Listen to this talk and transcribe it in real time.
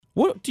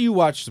What do you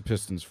watch the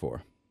Pistons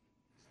for?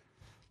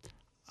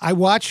 I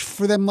watch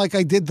for them like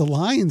I did the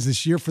Lions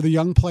this year for the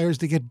young players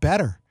to get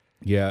better.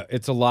 Yeah,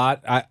 it's a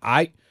lot.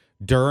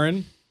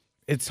 Duran,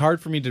 it's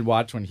hard for me to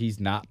watch when he's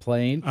not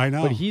playing. I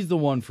know. But he's the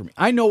one for me.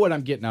 I know what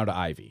I'm getting out of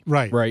Ivy.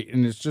 Right. Right.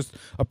 And it's just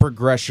a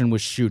progression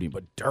with shooting.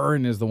 But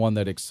Duran is the one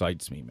that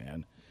excites me,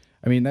 man.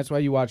 I mean, that's why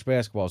you watch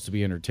basketball, is to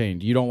be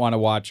entertained. You don't want to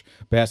watch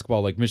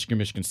basketball like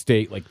Michigan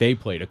State, like they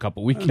played a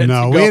couple weekends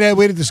ago. We had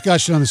a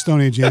discussion on the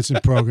Stone Age Jansen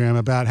program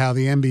about how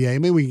the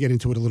NBA, maybe we can get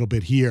into it a little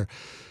bit here,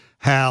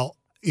 how,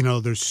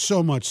 there's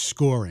so much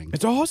scoring.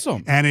 It's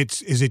awesome. And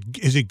is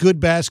it good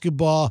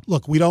basketball?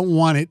 Look, we don't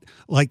want it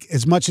like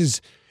as much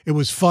as it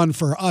was fun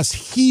for us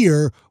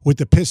here with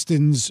the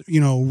Pistons,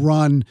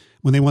 run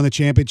when they won the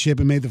championship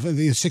and made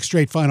the 6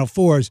 straight Final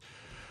Fours.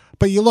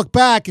 But you look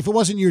back, if it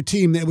wasn't your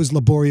team, it was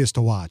laborious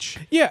to watch.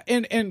 Yeah,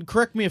 and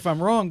correct me if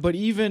I'm wrong, but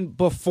even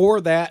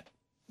before that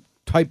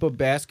type of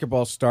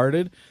basketball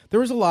started, there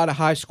was a lot of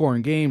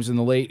high-scoring games in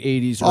the late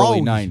 80s,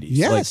 early 90s.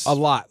 Yes. Like, a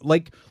lot.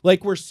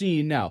 Like we're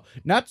seeing now.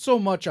 Not so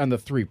much on the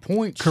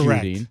three-point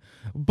shooting,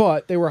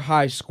 but they were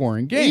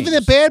high-scoring games. Even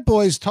the bad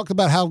boys talked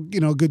about how,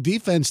 good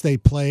defense they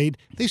played.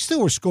 They still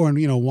were scoring,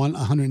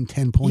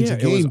 110 points a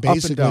game, it was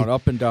basically.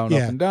 up and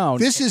down.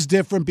 This is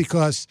different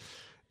because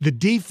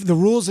the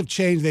rules have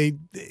changed.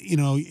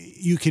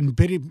 You can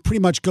pretty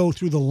much go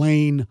through the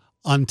lane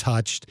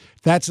untouched.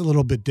 That's a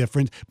little bit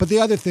different. But the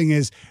other thing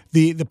is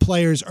the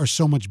players are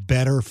so much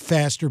better,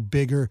 faster,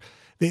 bigger.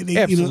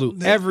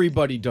 Absolutely.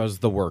 Everybody does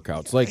the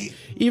workouts. Like,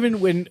 even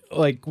when,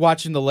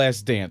 watching The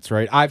Last Dance,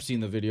 right? I've seen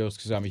the videos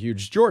because I'm a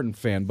huge Jordan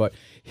fan, but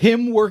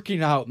him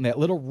working out in that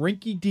little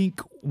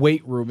rinky-dink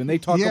weight room, and they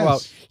talk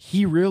about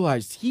he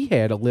realized he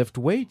had to lift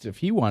weights if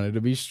he wanted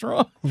to be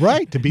strong.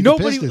 Right, to beat the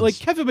Pistons. Like,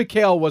 Kevin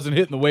McHale wasn't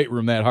hitting the weight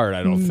room that hard,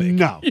 I don't think.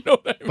 No. You know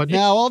what I mean? But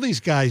now all these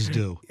guys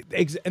do.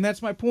 And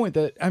that's my point.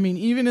 That, I mean,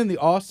 even in the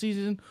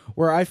offseason,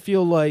 where I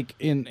feel like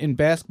in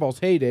basketball's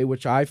heyday,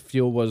 which I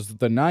feel was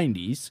the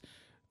 90s,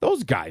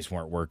 those guys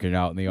weren't working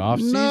out in the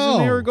offseason. No.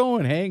 They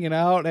were hanging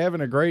out, having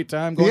a great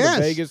time, going to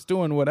Vegas,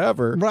 doing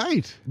whatever.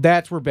 Right.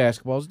 That's where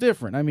basketball's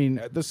different. I mean,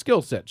 the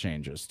skill set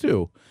changes,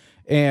 too.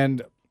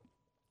 And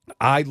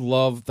I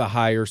love the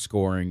higher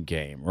scoring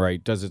game,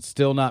 right? Does it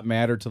still not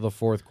matter to the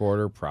fourth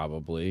quarter?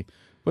 Probably.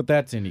 But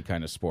that's any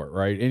kind of sport,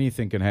 right?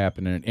 Anything can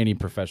happen in any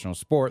professional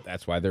sport.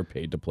 That's why they're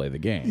paid to play the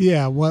game.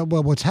 Yeah, well,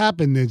 what's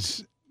happened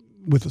is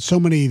with so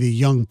many of the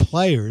young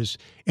players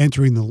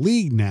entering the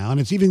league now,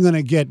 and it's even going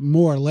to get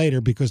more later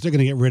because they're going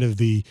to get rid of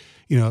the,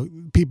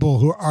 people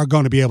who are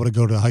going to be able to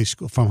go to high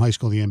school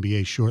to the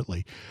NBA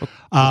shortly,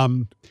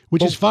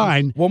 which is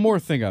fine. One more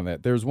thing on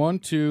that. There's 1,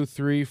 2,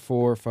 3,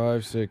 4,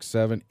 5, 6,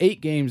 7,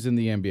 8 games in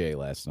the NBA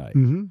last night.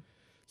 Mm-hmm.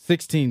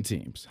 16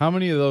 teams. How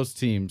many of those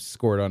teams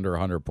scored under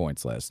 100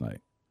 points last night?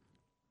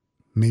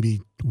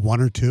 Maybe 1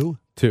 or 2.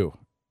 2.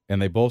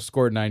 And they both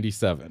scored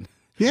 97.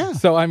 Yeah.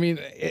 So, I mean,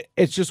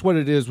 it's just what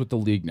it is with the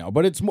league now.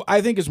 But I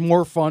think it's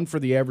more fun for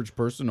the average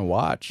person to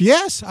watch.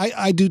 Yes,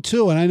 I do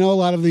too. And I know a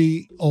lot of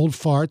the old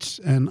farts,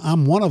 and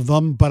I'm one of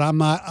them, but I'm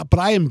not. But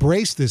I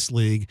embrace this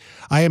league.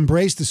 I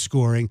embrace the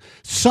scoring.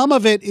 Some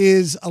of it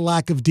is a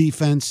lack of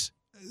defense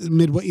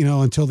midway,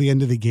 until the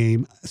end of the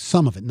game.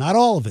 Some of it, not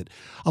all of it.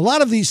 A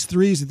lot of these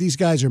threes that these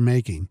guys are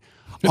making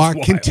are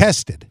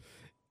contested.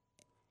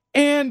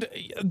 And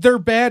they're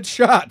bad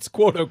shots,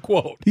 quote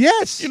unquote.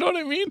 Yes. You know what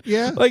I mean?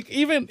 Yeah. Like,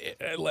 even,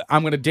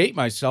 I'm going to date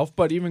myself,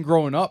 but even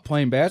growing up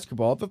playing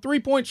basketball, the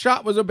 3-point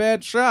shot was a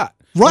bad shot.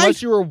 Right.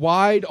 Unless you were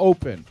wide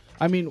open.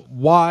 I mean,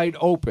 wide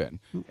open.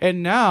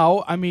 And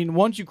now, I mean,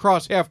 once you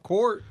cross half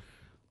court,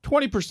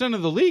 20%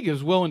 of the league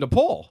is willing to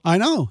pull. I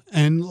know.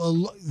 And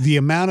the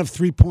amount of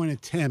 3-point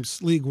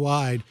attempts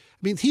league-wide,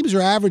 I mean, teams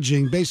are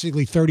averaging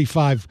basically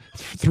 35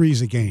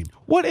 threes a game.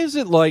 What is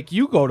it like?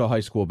 You go to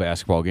high school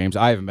basketball games.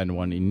 I haven't been to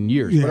one in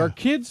years. Yeah. But are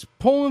kids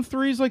pulling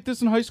threes like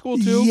this in high school,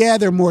 too? Yeah,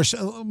 they're more.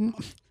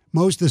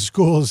 Most of the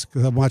schools,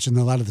 because I'm watching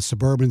a lot of the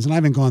Suburbans, and I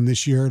haven't gone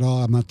this year at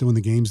all. I'm not doing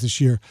the games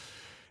this year.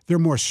 They're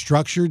more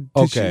structured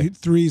to shoot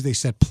threes. They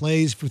set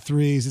plays for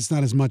threes. It's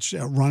not as much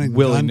running.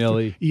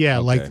 Willy-nilly. Yeah,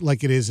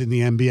 like it is in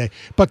the NBA.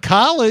 But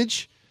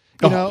college,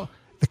 the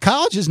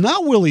college is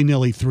not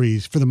willy-nilly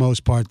threes for the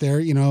most part there,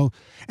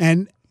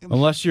 and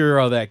unless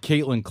you're that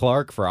Caitlin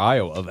Clark for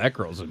Iowa. That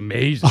girl's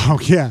amazing. Oh,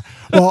 yeah.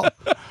 Well,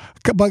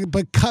 but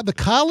the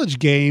college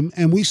game,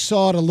 and we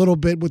saw it a little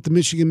bit with the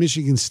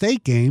Michigan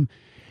State game,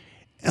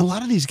 a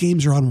lot of these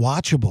games are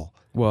unwatchable.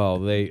 Well,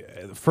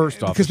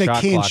 first off, because the they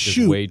shot can't clock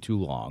shoot. is way too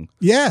long.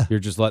 Yeah.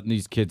 You're just letting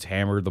these kids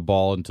hammer the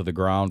ball into the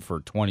ground for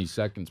 20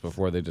 seconds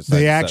before they decide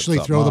They to set actually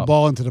something throw the up.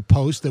 ball into the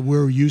post that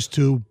we're used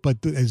to, but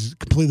is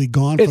completely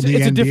gone from the NBA.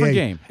 It's a different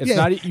game. It's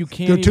not. You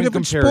can't They're two even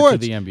different compare sports. it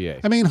to the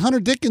NBA. I mean,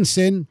 Hunter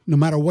Dickinson, no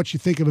matter what you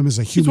think of him as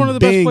a human He's one of the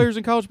being, best players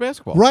in college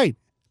basketball. Right.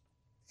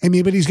 I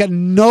mean, but he's got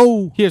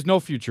no... He has no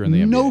future in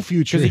the NBA. No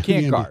future because he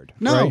in can't the NBA. guard.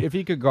 No. Right? If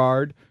he could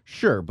guard,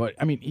 sure. But,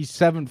 I mean, he's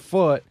 7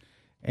 foot,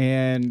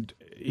 and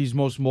he's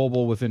most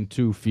mobile within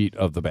 2 feet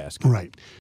of the basket. Right.